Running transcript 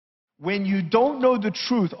When you don't know the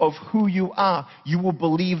truth of who you are, you will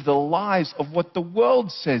believe the lies of what the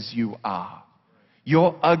world says you are.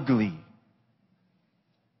 You're ugly.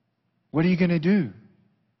 What are you going to do?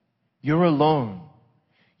 You're alone.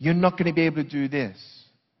 You're not going to be able to do this.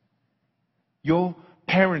 Your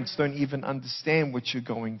parents don't even understand what you're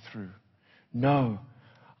going through. No,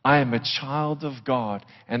 I am a child of God,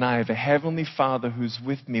 and I have a heavenly Father who's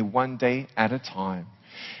with me one day at a time.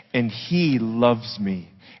 And He loves me,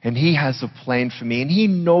 and He has a plan for me, and He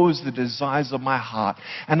knows the desires of my heart.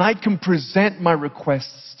 And I can present my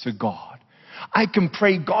requests to God. I can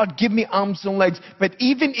pray, God, give me arms and legs. But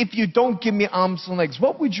even if you don't give me arms and legs,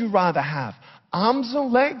 what would you rather have? Arms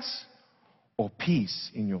and legs or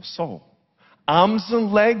peace in your soul? Arms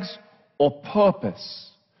and legs or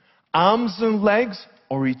purpose? Arms and legs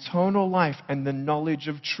or eternal life and the knowledge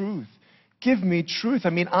of truth? Give me truth. I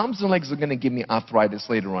mean, arms and legs are going to give me arthritis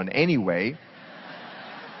later on anyway.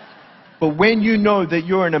 But when you know that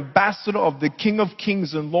you're an ambassador of the King of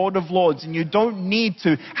Kings and Lord of Lords, and you don't need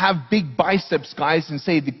to have big biceps, guys, and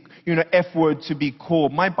say the F word to be cool.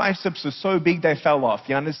 My biceps are so big they fell off.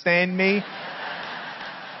 You understand me?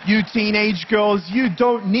 You teenage girls, you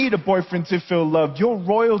don't need a boyfriend to feel loved. You're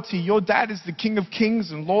royalty. Your dad is the King of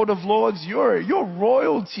Kings and Lord of Lords. You're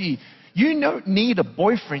royalty. You don't need a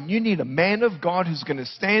boyfriend. You need a man of God who's going to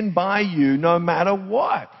stand by you no matter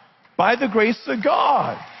what. By the grace of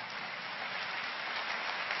God.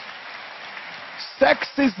 Sex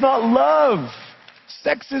is not love.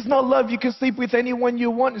 Sex is not love. You can sleep with anyone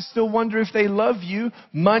you want and still wonder if they love you.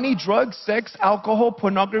 Money, drugs, sex, alcohol,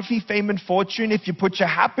 pornography, fame and fortune. If you put your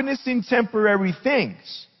happiness in temporary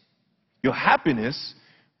things, your happiness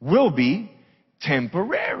will be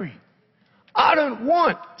temporary. I don't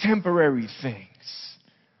want temporary things.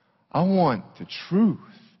 I want the truth.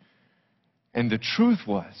 And the truth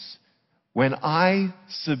was, when I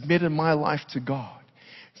submitted my life to God,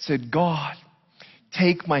 said, God,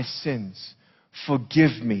 take my sins.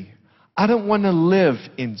 Forgive me. I don't want to live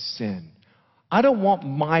in sin. I don't want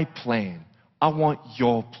my plan. I want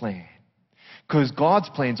your plan. Because God's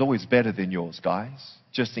plan is always better than yours, guys.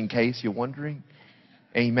 Just in case you're wondering.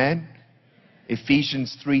 Amen.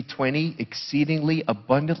 Ephesians 3:20, exceedingly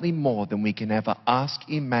abundantly more than we can ever ask,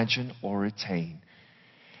 imagine, or attain.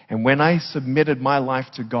 And when I submitted my life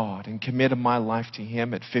to God and committed my life to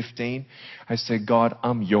Him at 15, I said, God,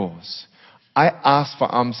 I'm yours. I asked for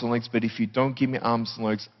arms and legs, but if you don't give me arms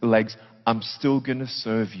and legs, I'm still going to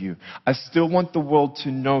serve you. I still want the world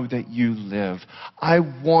to know that you live. I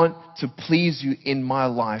want to please you in my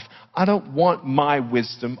life. I don't want my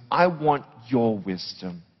wisdom. I want your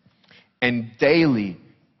wisdom. And daily,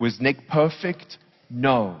 was Nick perfect?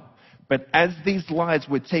 No. But as these lies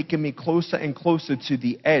were taking me closer and closer to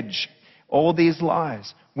the edge, all these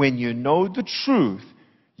lies, when you know the truth,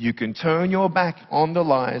 you can turn your back on the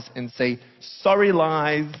lies and say, sorry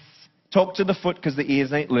lies, talk to the foot because the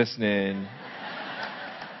ears ain't listening.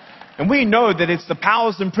 And we know that it's the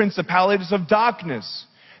powers and principalities of darkness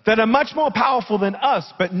that are much more powerful than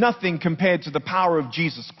us, but nothing compared to the power of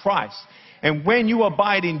Jesus Christ. And when you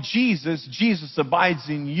abide in Jesus, Jesus abides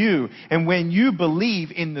in you. And when you believe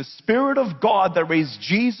in the Spirit of God that raised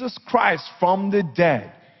Jesus Christ from the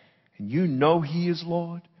dead, and you know He is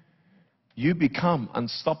Lord, you become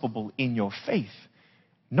unstoppable in your faith.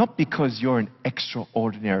 Not because you're an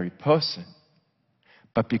extraordinary person,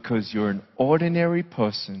 but because you're an ordinary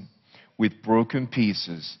person with broken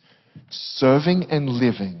pieces, serving and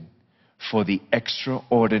living for the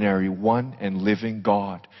extraordinary one and living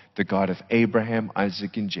God, the God of Abraham,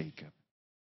 Isaac, and Jacob.